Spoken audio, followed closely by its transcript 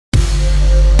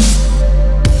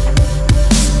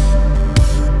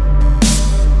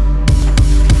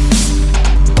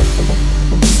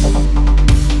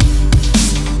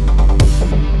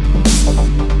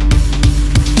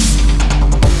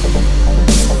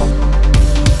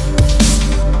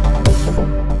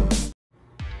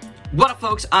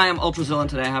folks, I am Ultrazilla, and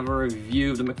today I have a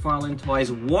review of the Mcfarlane Toys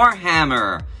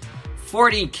Warhammer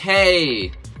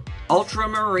 40K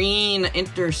Ultramarine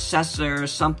Intercessor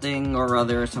something or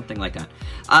other, something like that.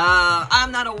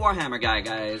 I'm not a Warhammer guy,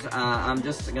 guys. I'm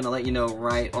just gonna let you know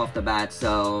right off the bat,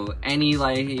 so any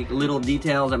like little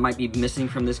details that might be missing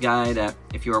from this guy that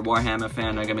if you're a Warhammer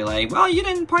fan are gonna be like, well, you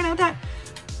didn't point out that.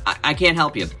 I can't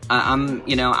help you.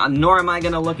 Nor am I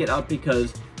gonna look it up,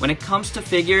 because when it comes to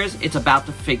figures, it's about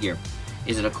the figure.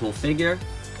 Is it a cool figure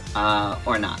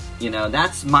or not? You know,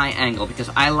 that's my angle, because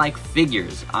I like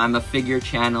figures. I'm a figure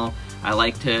channel. I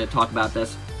like to talk about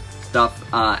this stuff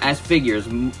as figures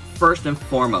first and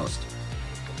foremost.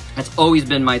 That's always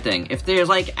been my thing. If there's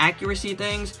like accuracy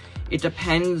things, it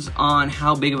depends on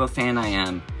how big of a fan I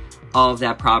am of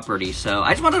that property. So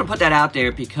I just wanted to put that out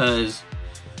there, because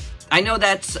I know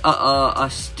that's a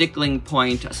sticking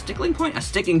point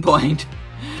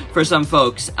for some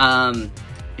folks.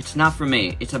 It's not for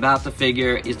me. It's about the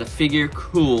figure. Is the figure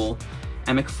cool?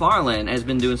 And Mcfarlane has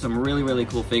been doing some really, really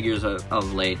cool figures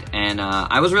of late. And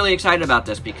I was really excited about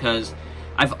this, because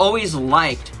I've always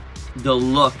liked the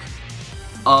look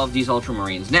of these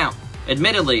Ultramarines. Now,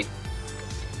 admittedly,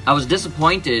 I was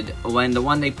disappointed when the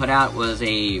one they put out was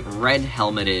a red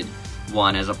helmeted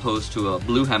one as opposed to a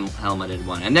blue helmeted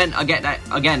one. And then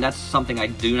again, that's something I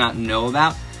do not know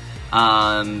about.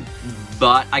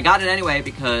 But I got it anyway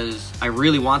because I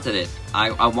really wanted it.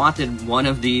 I wanted one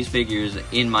of these figures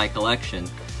in my collection,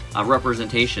 a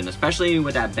representation, especially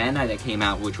with that Bandai that came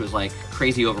out, which was like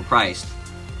crazy overpriced.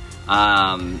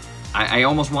 I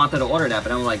almost wanted to order that,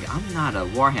 but I'm like, I'm not a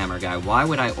Warhammer guy. Why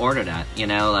would I order that? You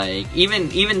know, like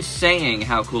even saying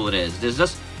how cool it is. There's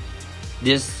just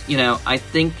this, you know, I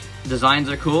think designs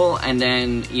are cool, and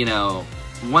then, you know,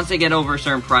 once they get over a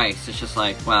certain price, it's just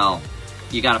like, well,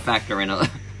 you gotta factor in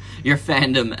your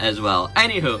fandom as well.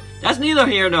 Anywho, that's neither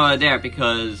here nor there,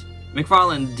 because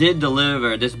Mcfarlane did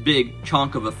deliver this big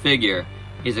chunk of a figure.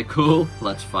 Is it cool?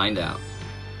 Let's find out.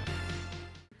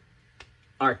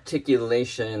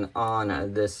 Articulation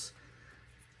on this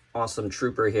awesome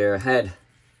trooper here. Head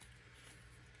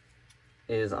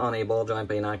is on a ball joint,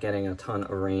 but you're not getting a ton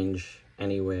of range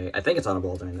anyway. I think it's on a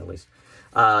ball joint at least.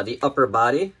 The upper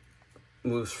body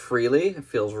moves freely. It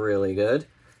feels really good.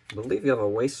 I believe you have a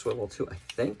waist swivel too, I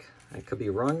think. I could be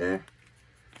wrong there.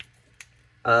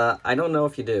 I don't know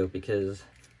if you do, because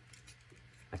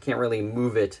I can't really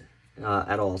move it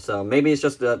at all. So maybe it's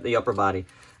just the upper body.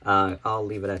 I'll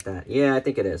leave it at that. Yeah, I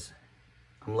think it is.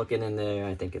 I'm looking in there.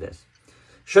 I think it is.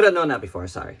 Should have known that before.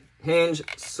 Sorry. Hinge,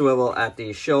 swivel at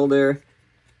the shoulder.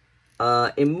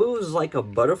 It moves like a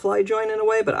butterfly joint in a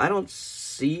way, but I don't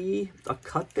see a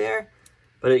cut there.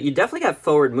 But you definitely got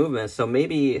forward movement, so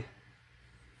maybe...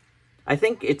 I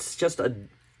think it's just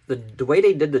the way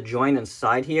they did the joint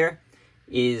inside here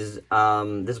is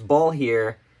this ball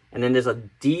here, and then there's a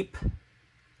deep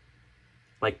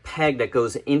like peg that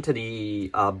goes into the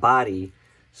body,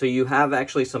 so you have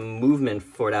actually some movement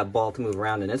for that ball to move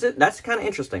around in. That's kind of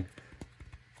interesting.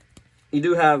 You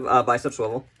do have bicep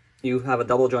swivel. You have a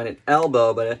double jointed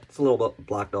elbow, but it's a little bit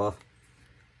blocked off.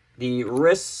 The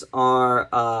wrists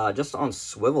are just on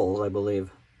swivels, I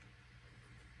believe.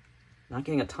 Not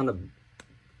getting a ton of...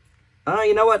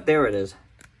 you know what? There it is.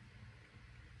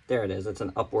 There it is. It's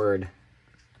an upward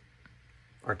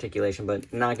articulation,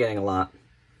 but not getting a lot.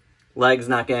 Legs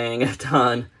not getting a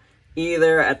ton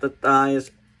either at the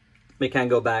thighs. They can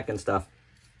go back and stuff.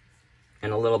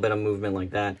 And a little bit of movement like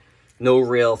that. No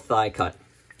real thigh cut.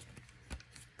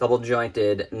 Double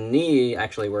jointed knee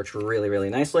actually works really, really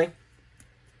nicely.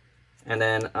 And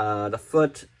then the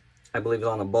foot, I believe, is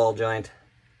on a ball joint.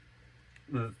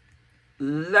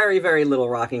 Very, very little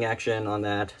rocking action on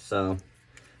that. So,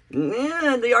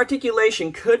 yeah, the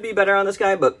articulation could be better on this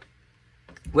guy, but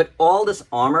with all this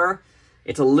armor,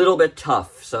 it's a little bit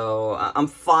tough. So, I'm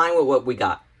fine with what we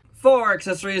got. For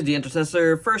accessories, the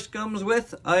Intercessor first comes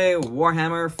with a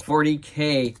Warhammer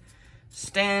 40K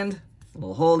stand. A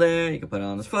little holder, you can put it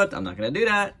on his foot. I'm not going to do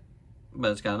that, but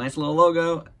it's got a nice little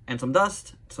logo and some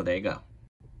dust, so there you go.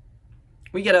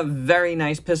 We get a very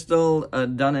nice pistol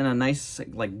done in a nice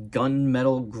like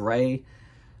gunmetal gray.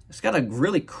 It's got a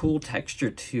really cool texture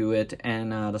to it,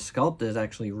 and the sculpt is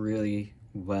actually really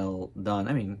well done.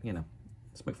 I mean, you know,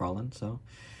 it's Mcfarlane, so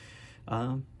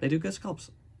they do good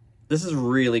sculpts. This is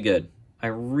really good. I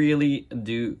really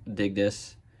do dig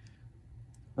this.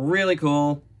 Really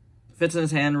cool. Fits in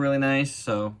his hand really nice,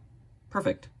 so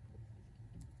perfect.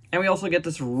 And we also get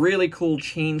this really cool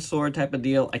chainsaw type of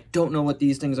deal. I don't know what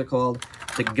these things are called.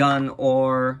 The gun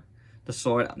or the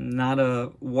sword. I'm not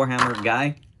a Warhammer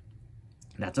guy.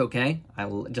 That's okay. I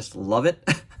just love it.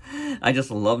 I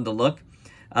just love the look.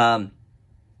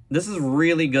 this is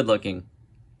really good looking.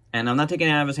 And I'm not taking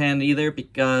it out of his hand either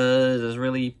because it's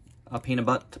really a pain in the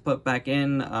butt to put back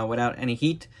in without any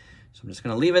heat. So I'm just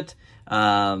going to leave it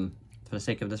for the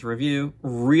sake of this review.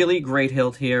 Really great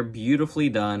hilt here, beautifully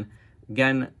done.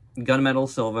 Again, gunmetal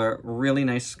silver, really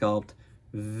nice sculpt.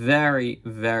 Very,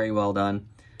 very well done.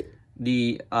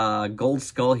 The gold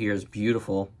skull here is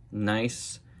beautiful,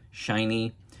 nice,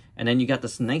 shiny. And then you got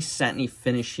this nice satiny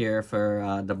finish here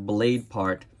for the blade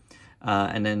part.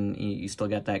 And then you still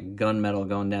got that gunmetal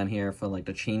going down here for like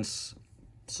the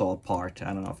chainsaw part.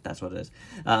 I don't know if that's what it is.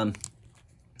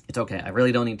 It's okay. I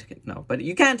really don't need to know, but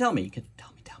you can tell me. You can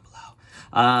tell me down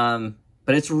below.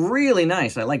 But it's really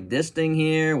nice. I like this thing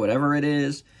here, whatever it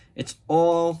is. It's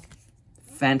all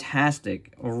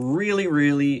fantastic. Really,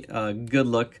 really good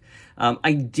look.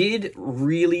 I did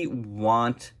really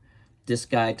want this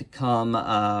guy to come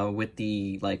with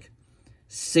the like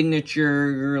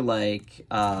signature like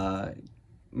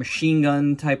machine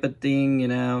gun type of thing, you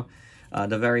know,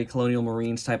 the very Colonial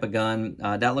Marines type of gun.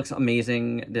 That looks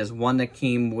amazing. There's one that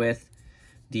came with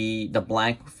the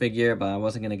blank figure, but I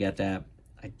wasn't gonna get that.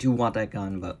 I do want that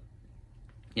gun, but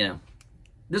you know,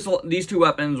 these two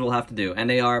weapons will have to do, and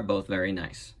they are both very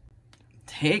nice.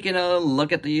 Taking a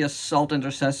look at the Assault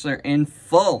Intercessor in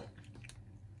full.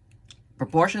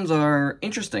 Proportions are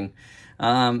interesting.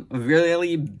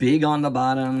 Really big on the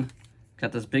bottom.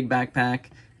 Got this big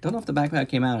backpack. Don't know if the backpack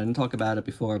came out. I didn't talk about it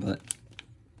before, but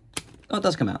oh, it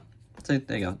does come out. So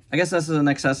there you go. I guess this is an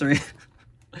accessory.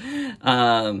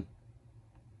 That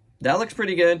looks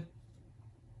pretty good.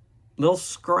 Little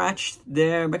scratch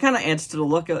there, but kind of adds to the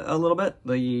look a little bit.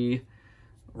 The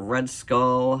red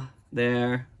skull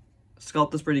there.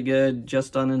 Sculpt is pretty good,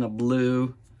 just done in a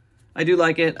blue. I do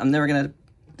like it. I'm never gonna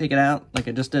take it out like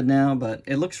I just did now, but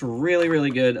it looks really,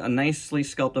 really good. A nicely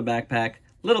sculpted backpack.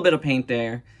 A little bit of paint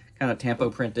there, kind of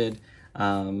tampo printed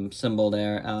symbol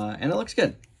there, and it looks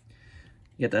good.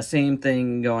 You get that same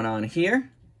thing going on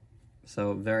here.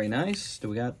 So very nice. What do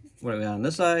we got on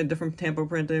this side? Different tampo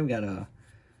printing. We got a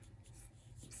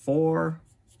 4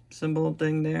 symbol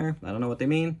thing there. I don't know what they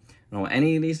mean. I don't know what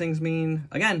any of these things mean.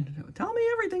 Again, tell me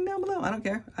everything down below. I don't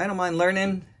care. I don't mind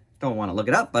learning. Don't want to look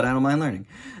it up, but I don't mind learning.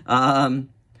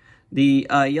 The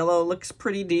yellow looks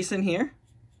pretty decent here.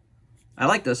 I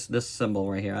like this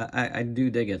symbol right here. I do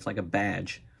dig it. It's like a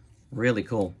badge. Really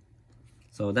cool.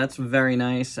 So that's very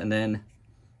nice. And then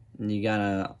you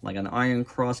got like an iron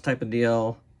cross type of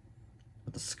deal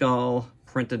with the skull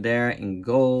printed there in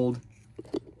gold.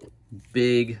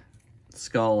 Big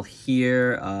skull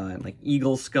here, like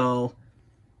eagle skull,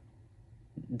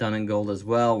 done in gold as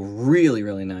well. Really,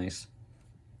 really nice.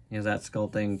 Here's that skull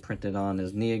thing printed on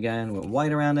his knee again with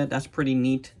white around it. That's pretty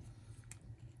neat.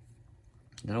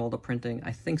 Is that all the printing?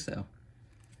 I think so.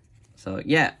 So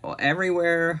yeah,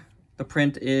 everywhere the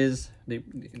print is, they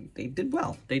did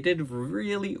well. They did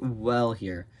really well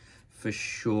here, for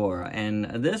sure. And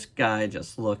this guy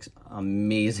just looks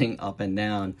amazing up and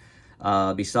down.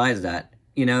 Besides that,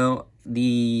 you know,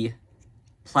 the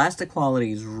plastic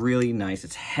quality is really nice.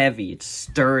 It's heavy, it's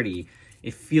sturdy.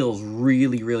 It feels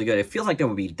really, really good. It feels like there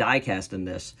would be die cast in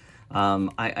this.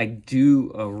 I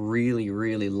do really,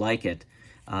 really like it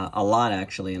a lot,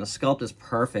 actually. And the sculpt is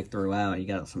perfect throughout. You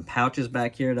got some pouches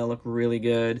back here that look really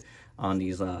good on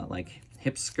these like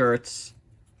hip skirts,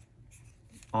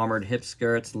 armored hip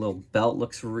skirts. The little belt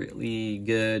looks really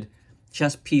good.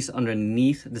 Chest piece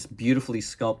underneath this beautifully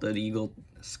sculpted eagle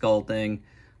skull thing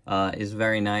is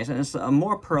very nice. And it's a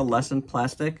more pearlescent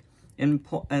plastic in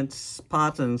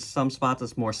spots, and some spots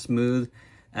it's more smooth.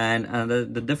 And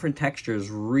the different textures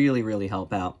really, really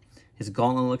help out. His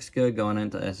gauntlet looks good going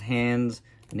into his hands,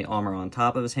 and the armor on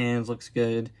top of his hands looks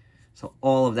good. So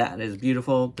all of that is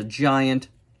beautiful. The giant,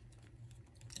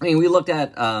 I mean, we looked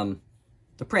at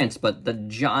the prints, but the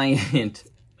giant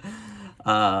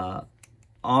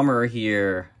armor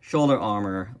here, shoulder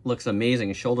armor, looks amazing.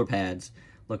 His shoulder pads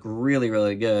look really,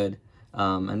 really good.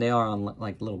 And they are on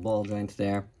like little ball joints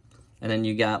there. And then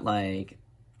you got like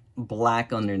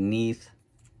black underneath,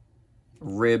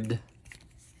 ribbed,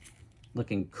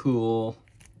 looking cool.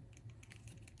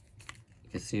 You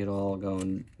can see it all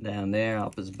going down there,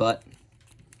 up his butt.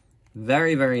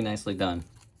 Very, very nicely done.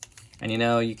 And you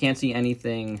know, you can't see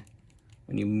anything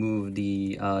when you move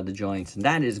the joints. And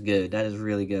that is good. That is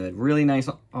really good. Really nice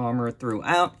armor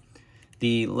throughout.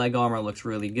 The leg armor looks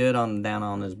really good down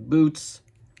on his boots.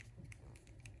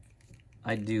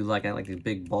 I like these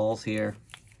big balls here.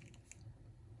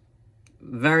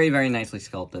 Very, very nicely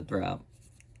sculpted throughout.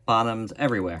 Bottoms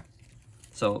everywhere.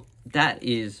 So that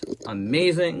is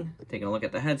amazing. Taking a look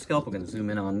at the head sculpt, we're going to zoom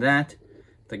in on that.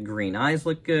 The green eyes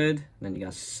look good. Then you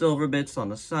got silver bits on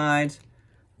the sides.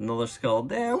 Another skull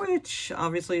there, which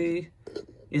obviously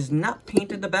is not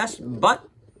painted the best, but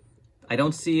I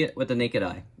don't see it with the naked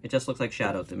eye. It just looks like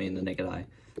shadow to me in the naked eye.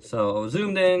 So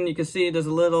zoomed in, you can see there's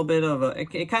a little bit of a,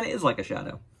 it kind of is like a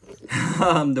shadow,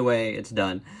 the way it's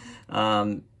done.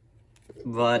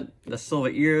 But the silver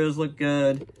ears look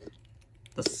good.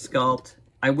 The sculpt.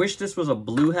 I wish this was a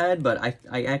blue head, but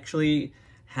I actually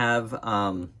have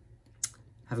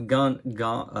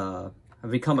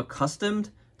become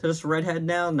accustomed to this red head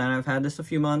now that I've had this a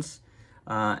few months,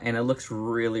 and it looks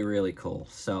really, really cool.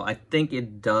 So I think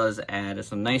it does add.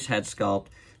 It's a nice head sculpt,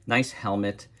 nice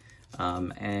helmet,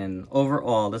 and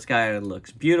overall, this guy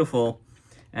looks beautiful.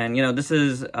 And you know, this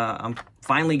is I'm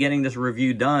finally getting this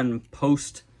review done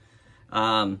post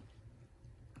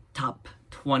top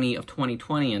 20 of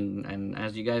 2020, and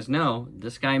as you guys know,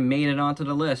 this guy made it onto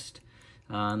the list.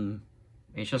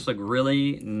 It's just a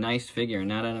really nice figure.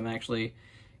 Now that I'm actually,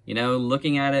 you know,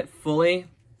 looking at it fully,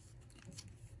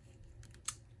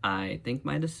 I think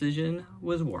my decision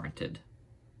was warranted.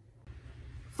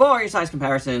 For your size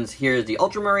comparisons, here's the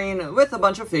Ultramarine with a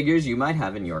bunch of figures you might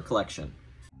have in your collection.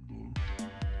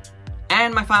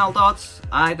 And my final thoughts,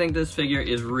 I think this figure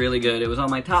is really good. It was on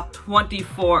my top 20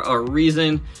 for a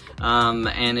reason,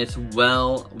 and it's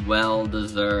well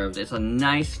deserved. It's a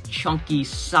nice, chunky,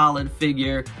 solid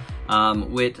figure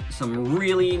with some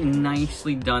really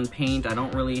nicely done paint. I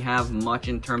don't really have much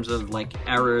in terms of like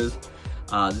errors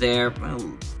there.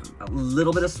 A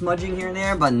little bit of smudging here and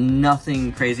there, but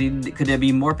nothing crazy. Could there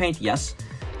be more paint? Yes,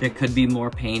 there could be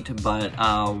more paint, but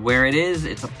where it is,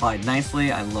 it's applied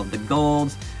nicely. I love the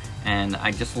golds. And I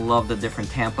just love the different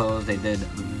tampos. They did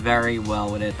very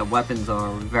well with it. The weapons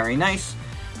are very nice.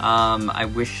 I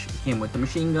wish it came with the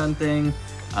machine gun thing,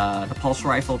 the pulse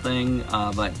rifle thing,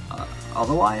 but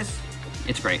otherwise,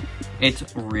 it's great.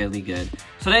 It's really good.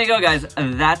 So there you go, guys.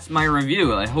 That's my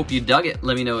review. I hope you dug it.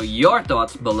 Let me know your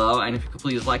thoughts below. And if you could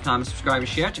please like, comment, subscribe, and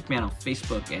share. Check me out on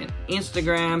Facebook and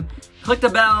Instagram. Click the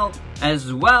bell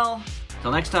as well.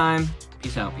 Till next time,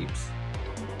 peace out, peeps.